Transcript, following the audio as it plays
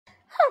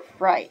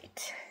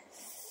Right.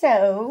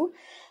 So,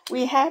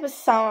 we have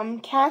some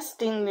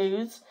casting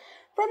news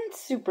from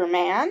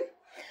Superman.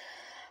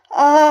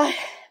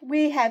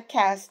 We have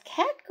cast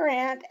Cat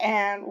Grant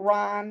and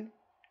Ron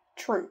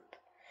Troop.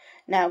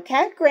 Now,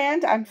 Cat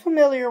Grant I'm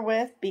familiar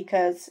with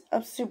because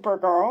of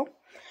Supergirl,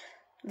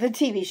 the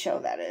TV show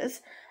that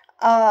is.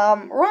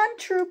 Ron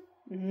Troop,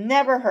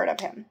 never heard of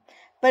him.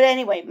 But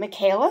anyway,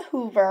 Michaela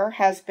Hoover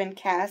has been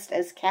cast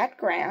as Cat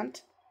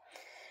Grant,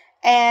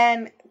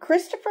 and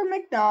Christopher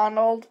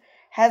McDonald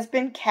has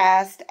been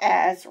cast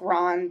as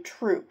Ron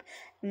Troop.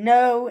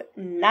 No,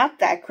 not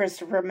that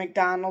Christopher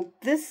McDonald.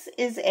 This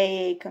is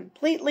a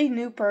completely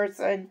new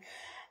person,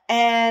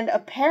 and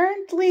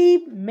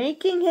apparently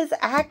making his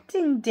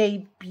acting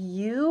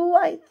debut,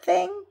 I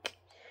think.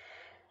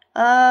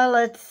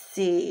 Let's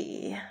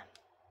see.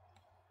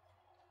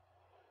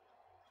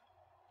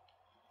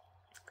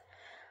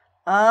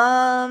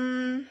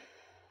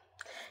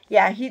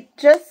 Yeah, he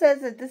just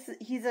says that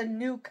he's a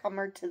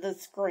newcomer to the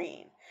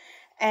screen.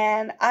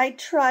 And I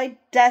tried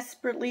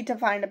desperately to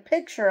find a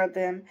picture of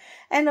him,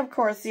 and of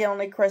course the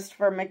only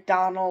Christopher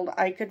McDonald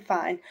I could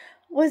find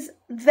was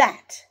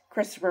that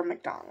Christopher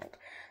McDonald.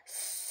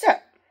 So,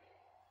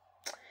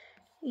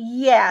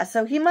 yeah,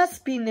 so he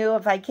must be new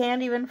if I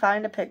can't even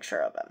find a picture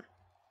of him.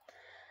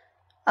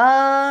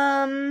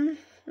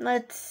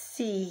 Let's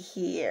see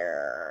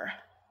here.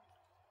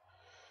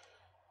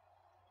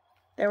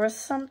 There was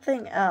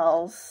something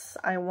else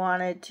I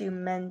wanted to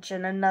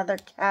mention, another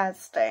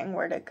casting.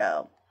 Where'd it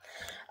go?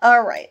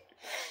 Alright,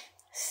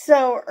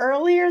 so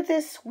earlier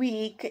this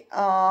week,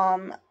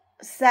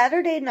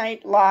 Saturday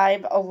Night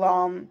Live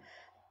alum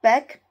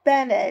Beck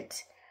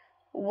Bennett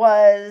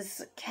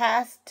was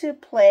cast to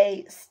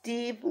play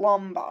Steve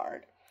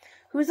Lombard,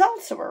 who's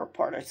also a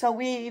reporter. So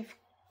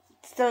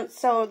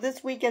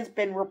this week has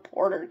been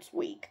Reporters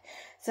Week.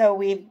 So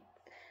we've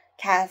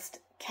cast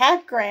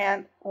Cat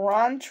Grant,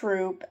 Ron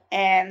Troop,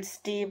 and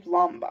Steve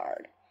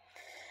Lombard.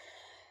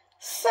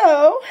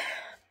 So,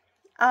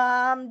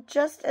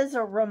 just as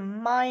a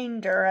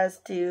reminder as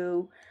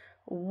to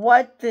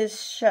what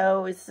this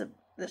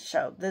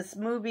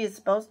movie is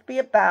supposed to be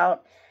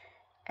about,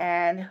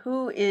 and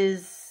who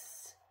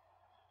is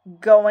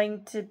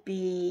going to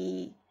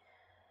be,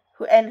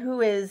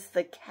 who is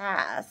the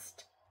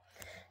cast.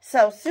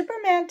 So,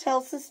 Superman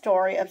tells the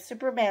story of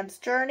Superman's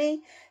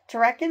journey to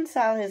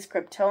reconcile his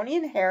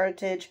Kryptonian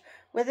heritage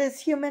with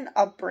his human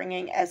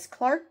upbringing as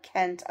Clark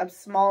Kent of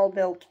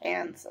Smallville,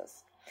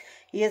 Kansas.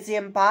 He is the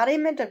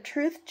embodiment of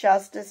truth,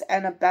 justice,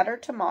 and a better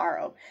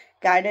tomorrow,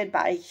 guided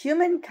by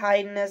human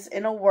kindness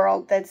in a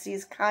world that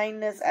sees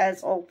kindness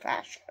as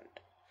old-fashioned.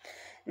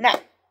 Now,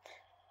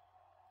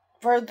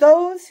 for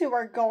those who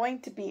are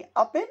going to be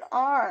up in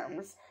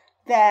arms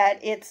that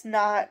it's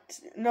no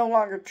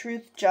longer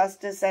truth,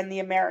 justice, and the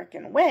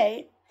American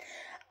way,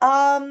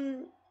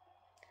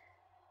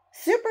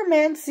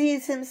 Superman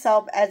sees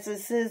himself as a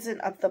citizen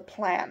of the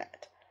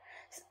planet.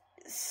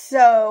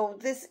 So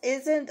this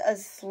isn't a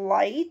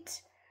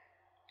slight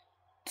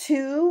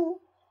to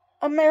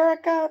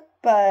America,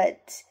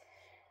 but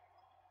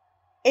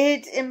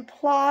it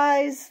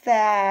implies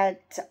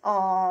that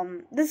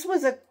this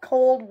was a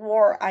Cold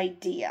War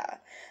idea.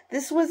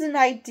 This was an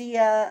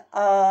idea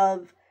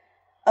of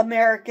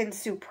American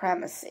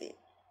supremacy.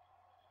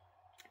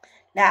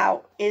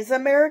 Now, is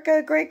America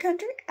a great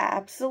country?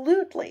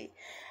 Absolutely.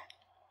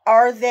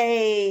 Are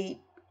they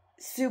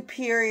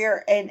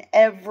superior in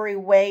every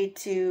way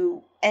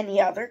to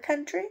any other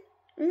country?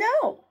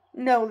 No.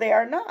 No, they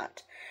are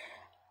not.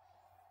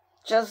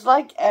 Just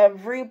like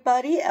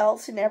everybody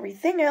else and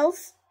everything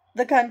else,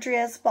 the country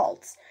has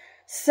faults.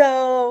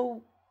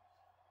 So,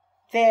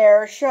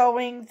 they're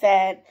showing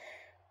that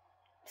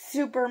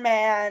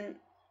Superman,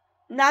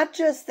 not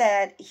just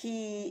that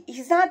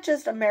he's not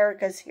just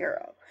America's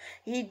hero.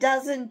 He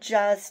doesn't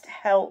just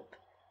help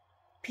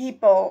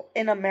people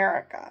in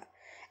America.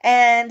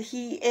 And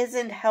he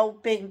isn't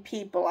helping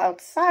people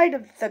outside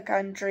of the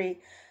country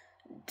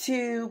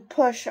to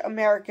push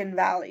American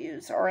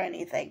values or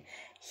anything.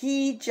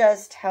 He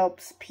just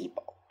helps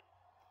people.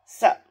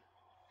 So,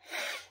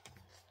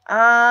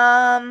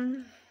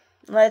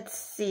 let's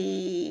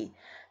see.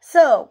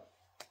 So,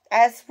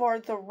 as for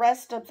the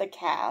rest of the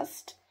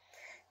cast,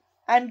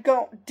 I'm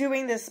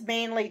doing this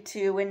mainly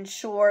to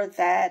ensure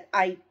that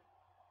I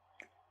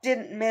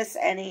didn't miss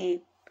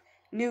any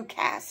new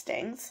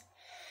castings.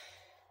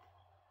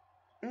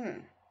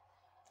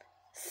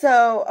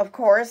 So, of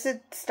course,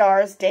 it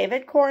stars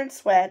David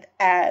Corenswet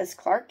as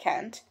Clark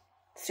Kent,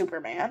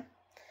 Superman,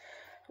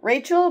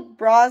 Rachel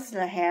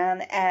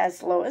Brosnahan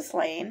as Lois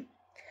Lane,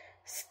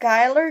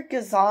 Skylar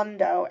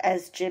Gisondo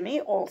as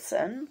Jimmy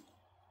Olsen,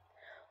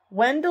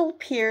 Wendell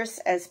Pierce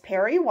as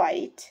Perry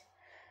White,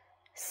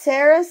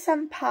 Sarah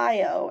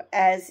Sampaio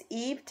as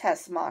Eve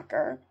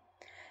Tessmacher,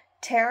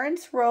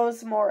 Terrence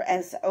Rosemore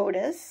as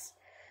Otis,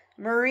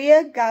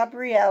 Maria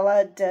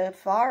Gabriela de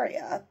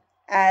Faria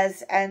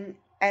as Angela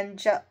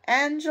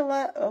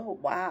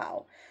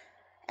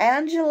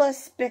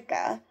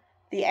Spica,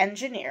 the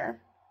engineer,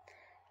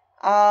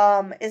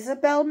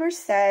 Isabel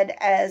Merced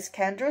as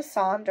Kendra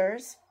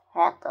Saunders,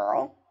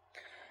 Hawkgirl.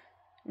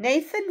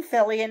 Nathan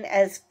Fillion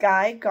as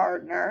Guy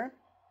Gardner.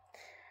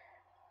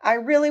 I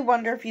really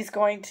wonder if he's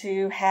going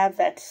to have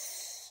that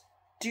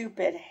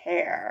stupid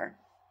hair.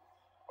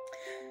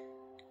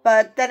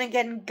 But then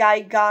again,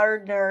 Guy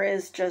Gardner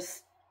is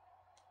just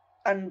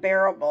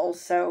unbearable,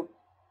 so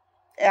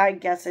I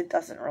guess it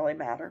doesn't really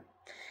matter.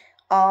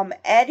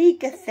 Eddie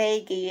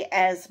Gathegi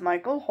as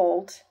Michael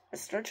Holt,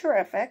 Mr.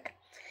 Terrific.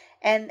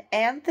 And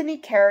Anthony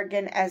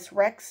Kerrigan as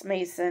Rex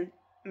Mason,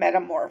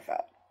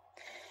 Metamorpho.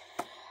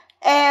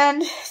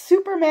 And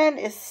Superman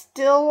is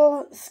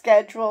still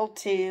scheduled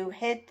to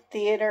hit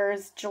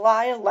theaters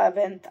July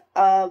 11th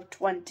of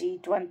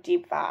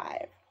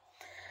 2025.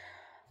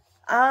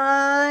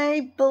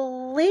 I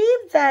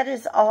believe that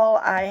is all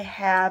I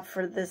have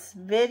for this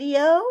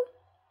video.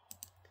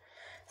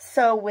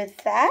 So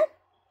with that,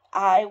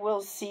 I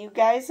will see you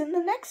guys in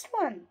the next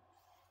one.